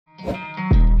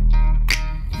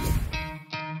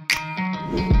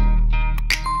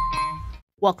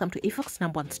Welcome to Efox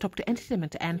 #1 Stop to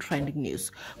Entertainment and Trending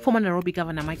News. Former Nairobi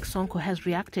Governor Mike Sonko has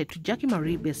reacted to Jacque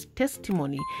Maribe's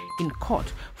testimony in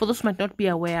court. For those who might not be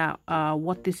aware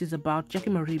what this is about, Jacque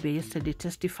Maribe yesterday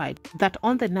testified that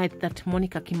on the night that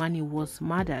Monica Kimani was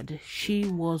murdered, she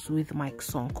was with Mike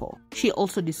Sonko. She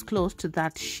also disclosed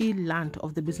that she learned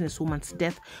of the businesswoman's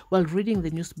death while reading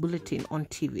the news bulletin on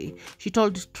TV. She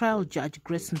told trial judge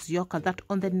Grace Jacque that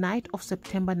on the night of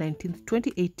September 19,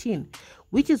 2018,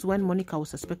 which is when Monica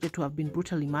was suspected to have been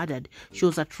brutally murdered, she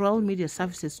was at Royal Media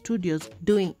Services studios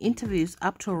doing interviews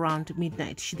up to around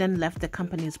midnight. She then left the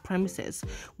company's premises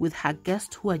with her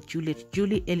guests, who are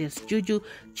Jowie, alias Juju,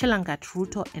 Chelangat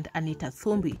Ruto, and Anita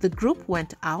Thumbi. The group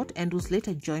went out and was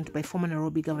later joined by former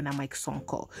Nairobi Governor Mike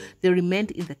Sonko. They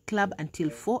remained in the club until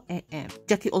 4 a.m.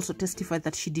 Jacque also testified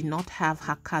that she did not have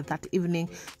her car that evening.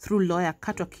 Through lawyer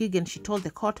Katwa Kigen, she told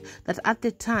the court that at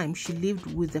the time she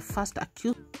lived with the first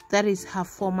accused, that is her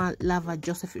former lover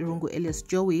Joseph Irungu alias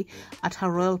Jowie, at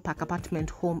her Royal Park apartment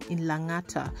home in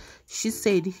Langata. She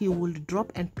said he would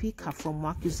drop and pick her from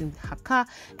work using her car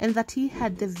and that he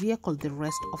had the vehicle the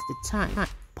rest of the time.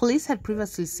 Police had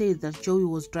previously said that Jowie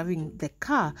was driving the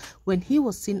car when he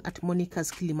was seen at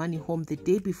Monica's Kilimani home the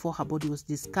day before her body was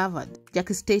discovered.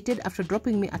 Jacque stated, "After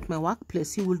dropping me at my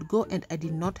workplace, he would go and I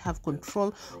did not have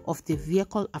control of the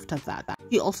vehicle after that."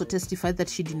 He also testified that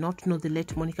she did not know the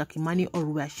late Monica Kimani or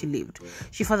where she lived.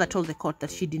 She further told the court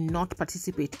that she did not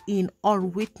participate in or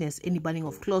witness any burning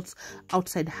of clothes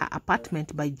outside her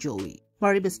apartment by Jowie.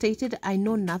 Maribe stated, "I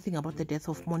know nothing about the death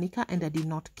of Monica and I did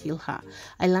not kill her.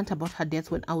 I learned about her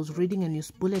death when I was reading a news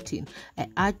bulletin. I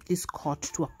urge this court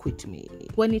to acquit me."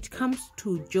 When it comes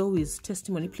to Jowie's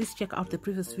testimony, please check out the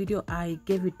previous video. I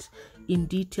gave it in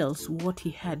details what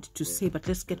he had to say, but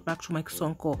let's get back to Mike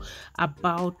Sonko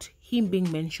about him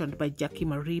being mentioned by Jacque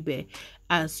Maribe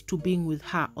as to being with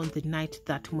her on the night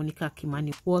that Monica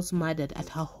Kimani was murdered at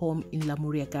her home in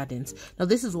Lamuria Gardens. Now,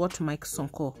 this is what Mike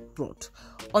Sonko wrote.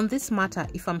 "On this matter,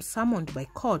 if I'm summoned by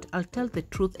court, I'll tell the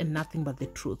truth and nothing but the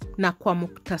truth. Na kwa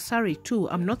muktasari too,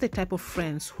 I'm not the type of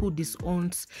friends who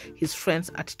disowns his friends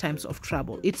at times of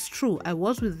trouble. It's true, I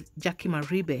was with Jacque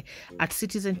Maribe at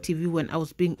Citizen TV when I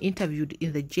was being interviewed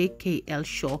in the JKL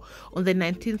show on the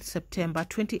 19th September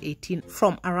 2018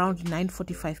 from around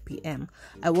 9:45 p.m.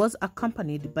 I was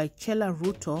accompanied by Chela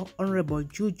Ruto, Honorable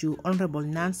Juju, Honorable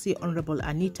Nancy, Honorable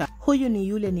Anita. Huyu ni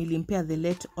yule nilimpea the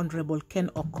late Honorable Ken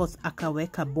Okoth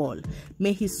akaweka ball.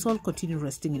 May his soul continue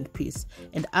resting in peace.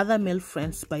 And other male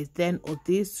friends by then or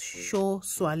this show,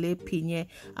 Swale Pinye,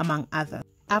 among others.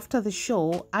 After the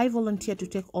show, I volunteered to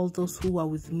take all those who were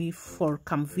with me for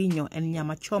Kamvinyo and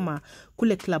Nyamachoma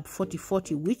Kule Club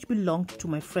 4040, which belonged to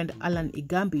my friend Alan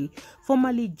Igambi,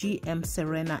 formerly GM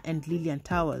Serena, and Lillian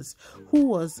Towers, who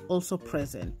was also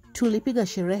present. Tulipiga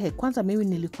sherehe. Kwanza mimi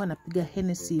nilikuwa napiga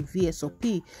Hennessy,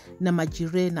 VSOP na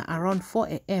majire, na around 4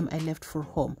 a.m. I left for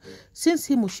home. Since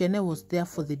he Mushene was there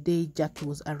for the day Jacque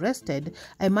was arrested,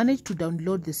 I managed to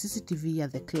download the CCTV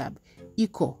at the club.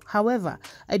 Iko. However,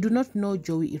 I do not know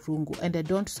Jowie Irungu and I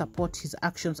don't support his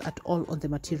actions at all on the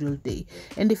material day.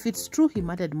 And if it's true he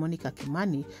murdered Monica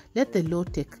Kimani, let the law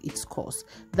take its course.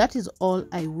 That is all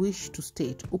I wish to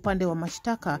state. Upande wa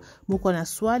mashtaka, muko na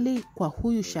swali kwa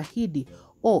huyu shahidi?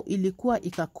 Ilikuwa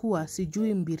ikakua,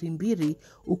 sijui mbirimbiri,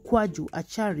 ukwaju,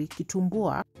 achari,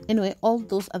 kitumbua. Anyway, all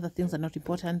those other things are not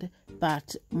important,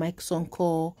 but Mike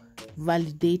Sonko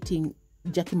validating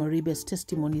Jacque Maribe's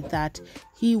testimony that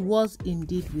he was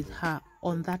indeed with her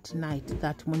on that night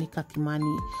that Monica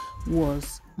Kimani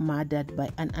was murdered by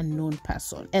an unknown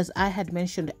person. As I had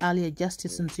mentioned earlier,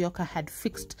 Justice Nzioka had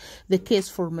fixed the case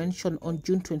for mention on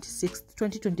June 26,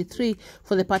 2023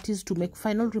 for the parties to make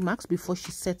final remarks before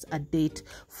she sets a date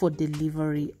for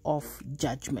delivery of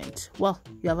judgment. Well,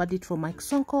 you have heard it from Mike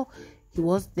Sonko. He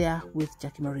was there with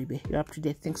Jacque Maribe. You're up to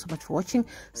date. Thanks so much for watching.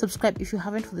 Subscribe if you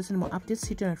haven't for this and more updates.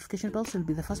 Hit your notification bell so you'll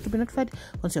be the first to be notified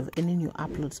once you have any new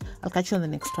uploads. I'll catch you on the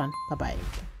next one. Bye-bye.